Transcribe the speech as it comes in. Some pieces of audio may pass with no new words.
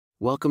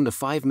Welcome to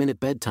 5-Minute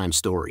Bedtime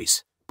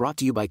Stories, brought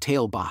to you by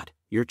TaleBot,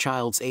 your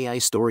child's AI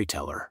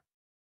storyteller.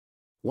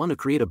 Want to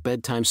create a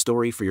bedtime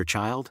story for your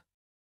child?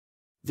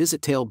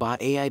 Visit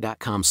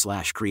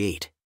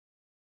talebotai.com/create.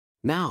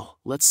 Now,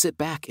 let's sit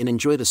back and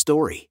enjoy the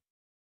story.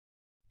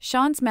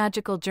 Shawn's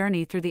magical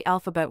journey through the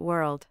alphabet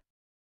world.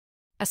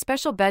 A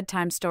special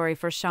bedtime story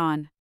for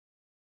Shawn.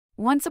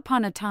 Once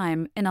upon a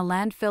time, in a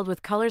land filled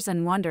with colors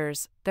and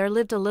wonders, there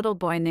lived a little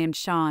boy named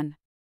Shawn.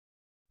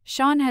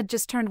 Shawn had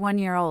just turned 1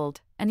 year old,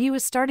 and he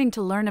was starting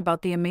to learn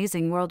about the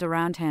amazing world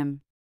around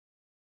him.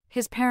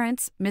 His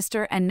parents,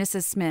 Mr. and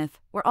Mrs. Smith,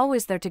 were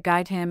always there to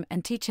guide him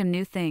and teach him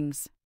new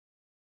things.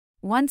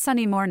 One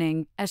sunny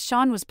morning, as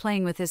Shawn was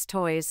playing with his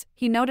toys,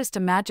 he noticed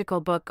a magical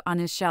book on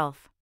his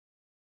shelf.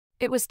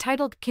 It was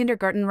titled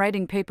Kindergarten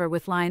Writing Paper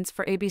with Lines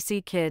for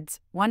ABC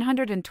Kids,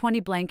 120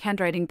 blank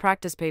handwriting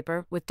practice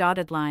paper with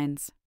dotted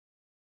lines.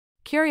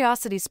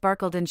 Curiosity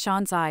sparkled in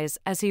Shawn's eyes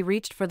as he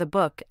reached for the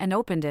book and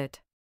opened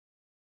it.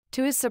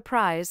 To his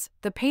surprise,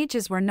 the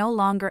pages were no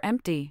longer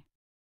empty.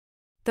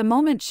 The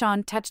moment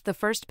Shawn touched the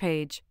first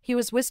page, he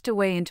was whisked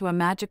away into a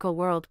magical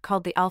world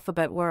called the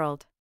alphabet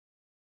world.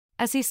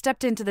 As he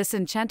stepped into this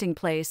enchanting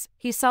place,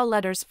 he saw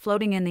letters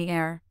floating in the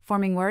air,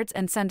 forming words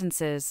and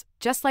sentences,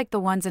 just like the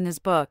ones in his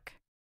book.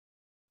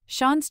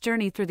 Shawn's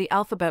journey through the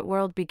alphabet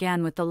world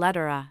began with the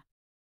letter A.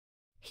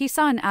 He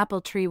saw an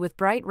apple tree with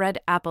bright red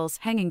apples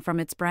hanging from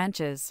its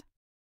branches.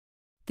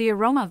 The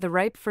aroma of the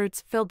ripe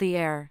fruits filled the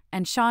air,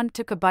 and Shawn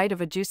took a bite of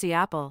a juicy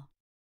apple.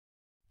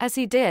 As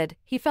he did,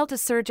 he felt a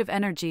surge of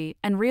energy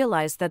and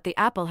realized that the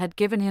apple had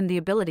given him the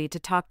ability to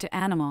talk to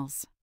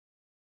animals.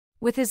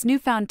 With his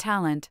newfound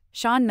talent,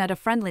 Shawn met a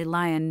friendly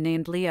lion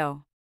named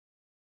Leo.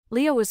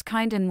 Leo was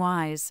kind and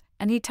wise,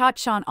 and he taught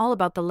Shawn all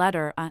about the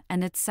letter A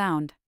and its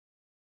sound.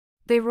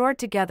 They roared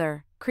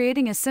together,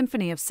 creating a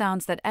symphony of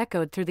sounds that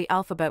echoed through the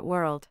alphabet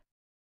world.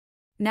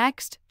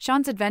 Next,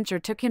 Shawn's adventure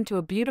took him to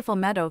a beautiful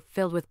meadow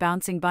filled with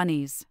bouncing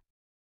bunnies.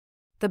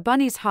 The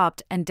bunnies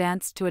hopped and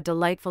danced to a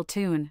delightful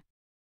tune.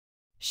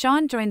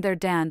 Shawn joined their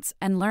dance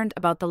and learned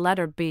about the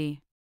letter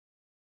B.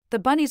 The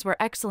bunnies were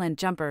excellent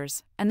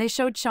jumpers, and they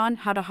showed Shawn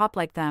how to hop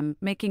like them,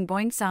 making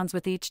boing sounds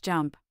with each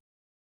jump.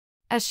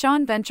 As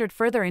Shawn ventured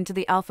further into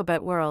the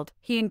alphabet world,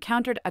 he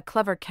encountered a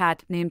clever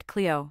cat named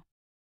Cleo.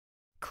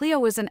 Cleo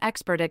was an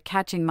expert at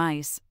catching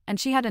mice, and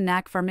she had a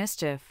knack for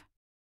mischief.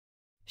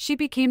 She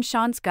became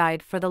Shawn's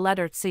guide for the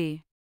letter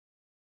C.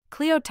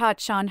 Cleo taught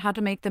Shawn how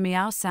to make the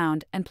meow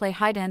sound and play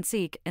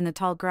hide-and-seek in the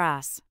tall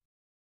grass.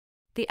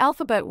 The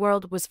alphabet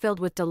world was filled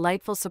with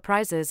delightful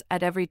surprises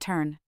at every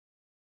turn.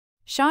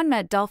 Shawn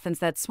met dolphins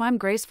that swam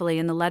gracefully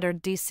in the letter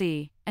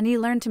DC, and he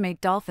learned to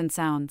make dolphin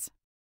sounds.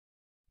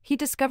 He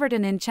discovered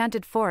an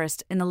enchanted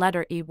forest in the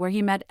letter E where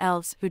he met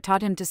elves who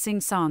taught him to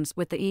sing songs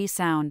with the E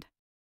sound.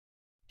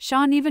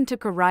 Shawn even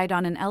took a ride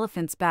on an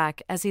elephant's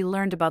back as he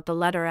learned about the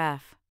letter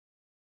F.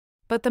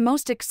 But the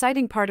most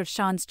exciting part of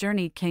Shawn's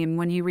journey came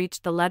when he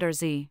reached the letter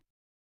Z.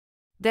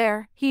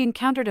 There, he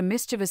encountered a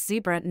mischievous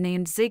zebra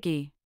named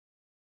Ziggy.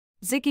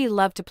 Ziggy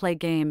loved to play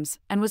games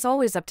and was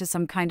always up to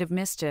some kind of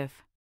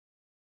mischief.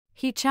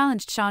 He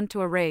challenged Shawn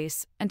to a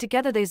race, and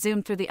together they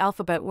zoomed through the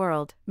alphabet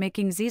world,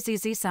 making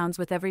ZZZ sounds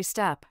with every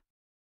step.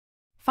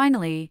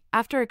 Finally,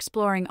 after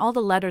exploring all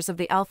the letters of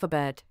the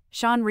alphabet,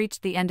 Shawn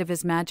reached the end of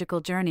his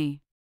magical journey.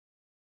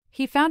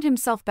 He found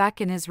himself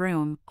back in his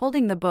room,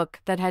 holding the book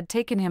that had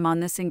taken him on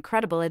this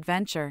incredible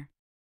adventure.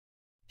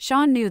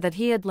 Shawn knew that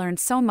he had learned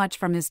so much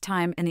from his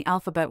time in the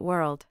alphabet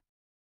world.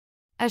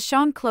 As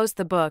Shawn closed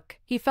the book,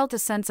 he felt a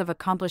sense of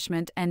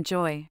accomplishment and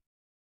joy.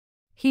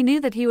 He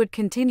knew that he would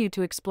continue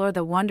to explore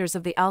the wonders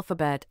of the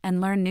alphabet and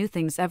learn new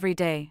things every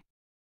day.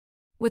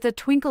 With a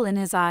twinkle in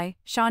his eye,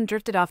 Shawn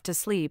drifted off to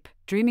sleep,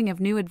 dreaming of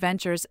new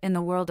adventures in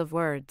the world of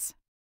words.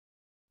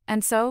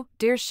 And so,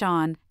 dear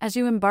Shawn, as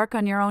you embark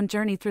on your own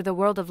journey through the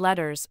world of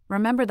letters,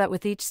 remember that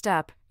with each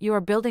step, you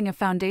are building a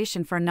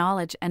foundation for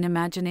knowledge and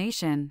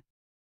imagination.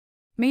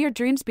 May your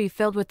dreams be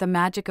filled with the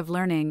magic of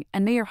learning,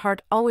 and may your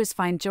heart always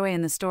find joy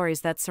in the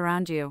stories that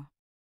surround you.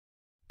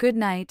 Good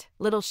night,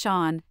 little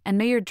Shawn, and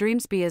may your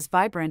dreams be as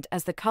vibrant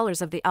as the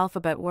colors of the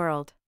alphabet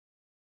world.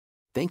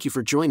 Thank you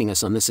for joining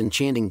us on this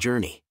enchanting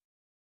journey.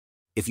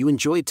 If you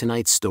enjoyed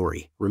tonight's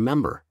story,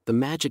 remember, the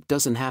magic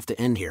doesn't have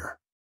to end here.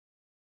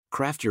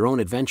 Craft your own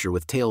adventure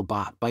with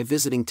TaleBot by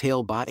visiting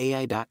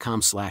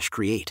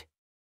talebotai.com/create.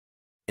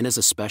 And as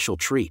a special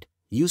treat,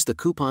 use the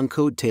coupon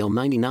code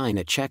TALE99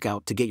 at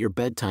checkout to get your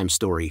bedtime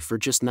story for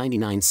just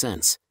 99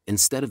 cents,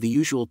 instead of the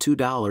usual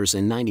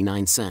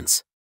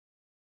 $2.99.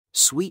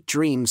 Sweet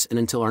dreams, and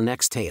until our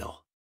next tale.